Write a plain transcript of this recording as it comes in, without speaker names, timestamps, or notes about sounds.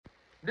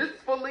This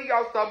is for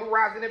Leo, Sun,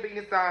 Rising, and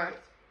Venus signs.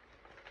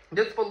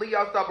 This is for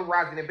Leo, Sun,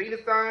 Rising, and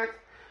Venus signs.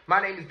 My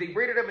name is D.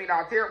 Breeder, the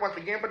MILLIONDOLLATAROT Tarot. Once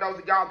again, for those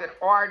of y'all that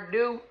are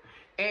new,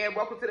 and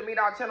welcome to the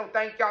MILLIONDOLLATAROT channel.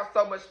 Thank y'all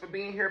so much for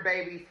being here,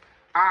 babies.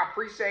 I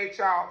appreciate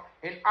y'all.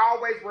 And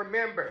always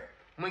remember,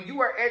 when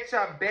you are at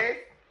your best,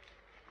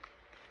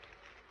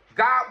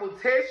 God will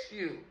test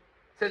you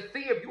to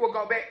see if you will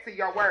go back to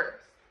your worst.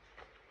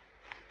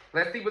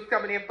 Let's see what's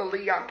coming in for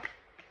Leo.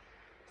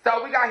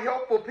 So we got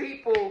helpful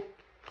people,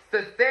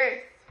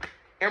 success,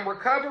 and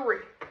recovery.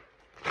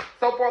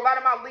 So for a lot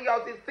of my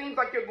Leos, it seems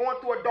like you're going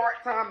through a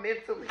dark time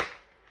mentally.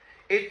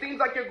 It seems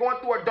like you're going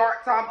through a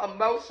dark time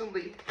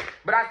emotionally.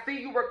 But I see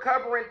you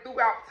recovering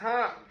throughout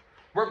time,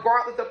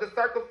 regardless of the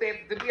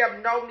circumstances. And we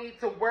have no need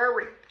to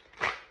worry.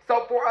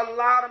 So for a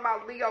lot of my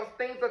Leos,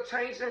 things are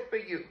changing for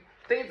you.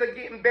 Things are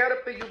getting better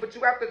for you, but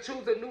you have to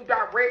choose a new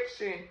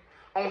direction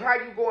on how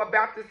you go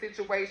about the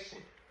situation.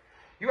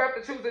 You have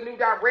to choose a new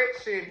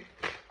direction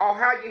on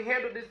how you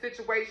handle this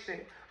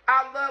situation.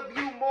 I love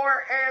you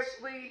more,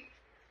 Ashley.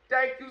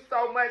 Thank you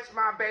so much,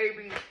 my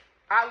baby.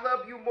 I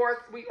love you more,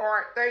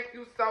 sweetheart. Thank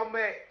you so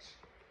much.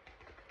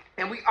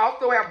 And we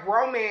also have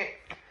romance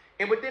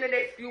and within the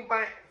next few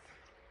months.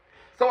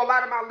 So a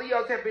lot of my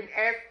Leos have been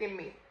asking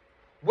me,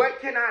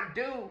 what can I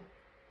do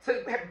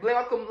to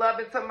welcome love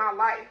into my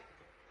life?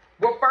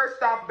 Well,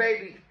 first off,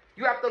 baby,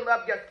 you have to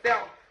love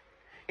yourself.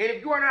 And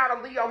if you are not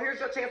a Leo, here's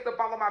your chance to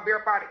follow my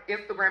verified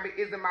Instagram. It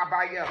is in my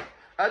bio.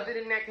 Other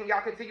than that, can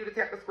y'all continue to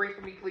tap the screen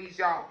for me, please,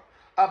 y'all?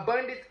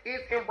 Abundance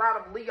is in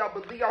route of Leo,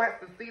 but Leo has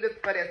to see this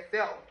for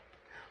themselves.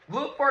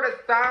 Look for the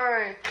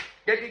signs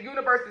that the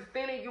universe is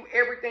sending you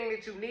everything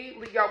that you need,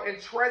 Leo, and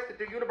trust that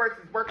the universe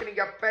is working in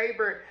your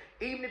favor,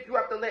 even if you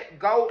have to let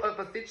go of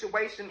a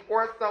situation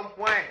or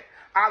someone.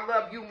 I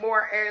love you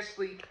more,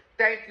 Ashley.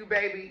 Thank you,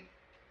 baby.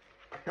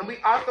 And we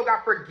also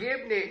got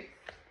forgiveness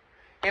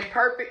and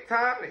perfect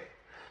timing.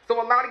 So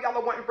a lot of y'all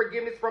are wanting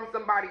forgiveness from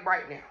somebody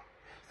right now.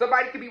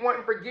 Somebody could be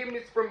wanting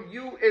forgiveness from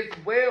you as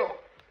well.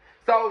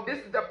 So this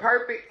is the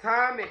perfect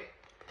timing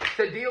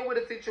to deal with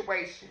a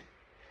situation.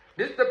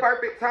 This is the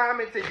perfect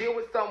timing to deal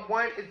with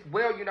someone as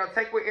well. You know,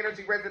 take what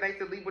energy resonates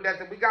and leave with us.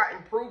 And we got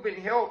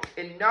improving health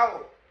and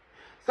know.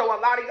 So a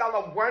lot of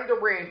y'all are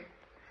wondering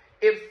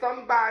if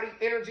somebody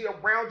energy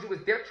around you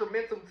is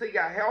detrimental to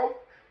your health.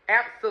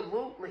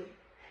 Absolutely.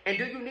 And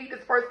do you need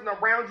this person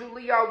around you,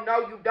 Leo?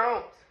 No, you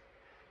don't.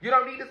 You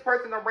don't need this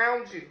person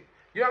around you.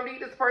 You don't need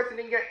this person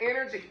in your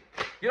energy.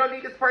 You don't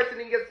need this person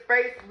in your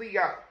space,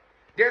 Leo.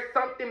 There's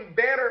something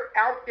better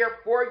out there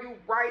for you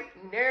right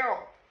now.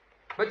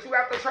 But you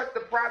have to trust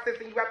the process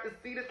and you have to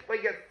see this for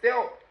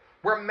yourself.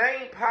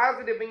 Remain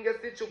positive in your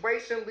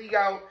situation,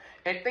 Leo,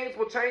 and things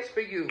will change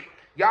for you.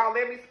 Y'all,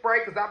 let me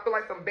spray because I feel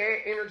like some bad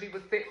energy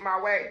was sent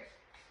my way.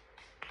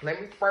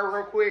 Let me spray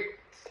real quick.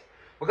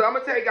 Because I'm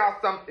going to tell y'all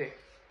something.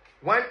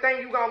 One thing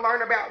you're going to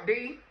learn about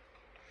D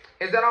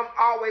is that I'm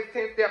always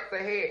 10 steps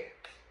ahead.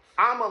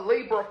 I'm a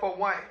Libra for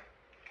one.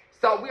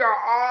 So we are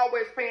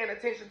always paying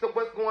attention to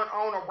what's going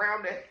on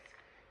around us,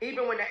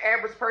 even when the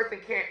average person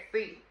can't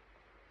see.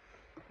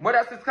 What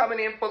else is coming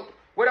in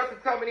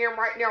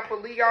right now for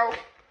Leo?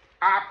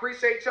 I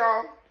appreciate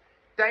y'all.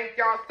 Thank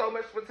y'all so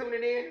much for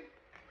tuning in.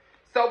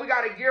 So we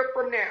got a year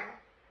from now.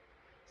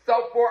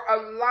 So for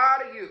a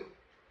lot of you,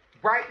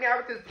 right now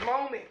at this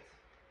moment,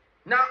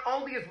 not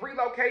only is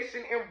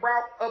relocation en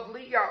route of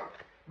Leo,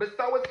 but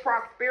so is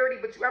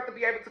prosperity. But you have to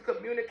be able to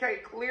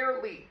communicate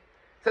clearly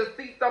to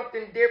see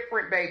something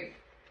different, baby.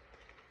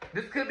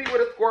 This could be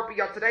with a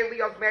Scorpio. Today,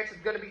 Leo's match is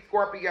going to be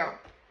Scorpio.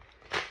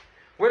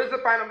 What is the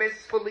final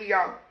message for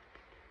Leo?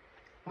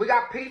 We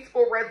got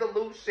peaceful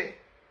resolution.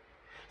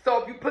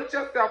 So if you put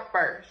yourself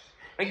first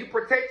and you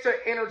protect your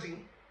energy,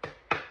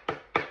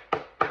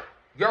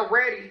 you're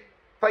ready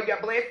for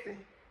your blessing.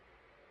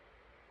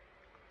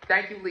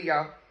 Thank you,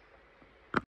 Leo.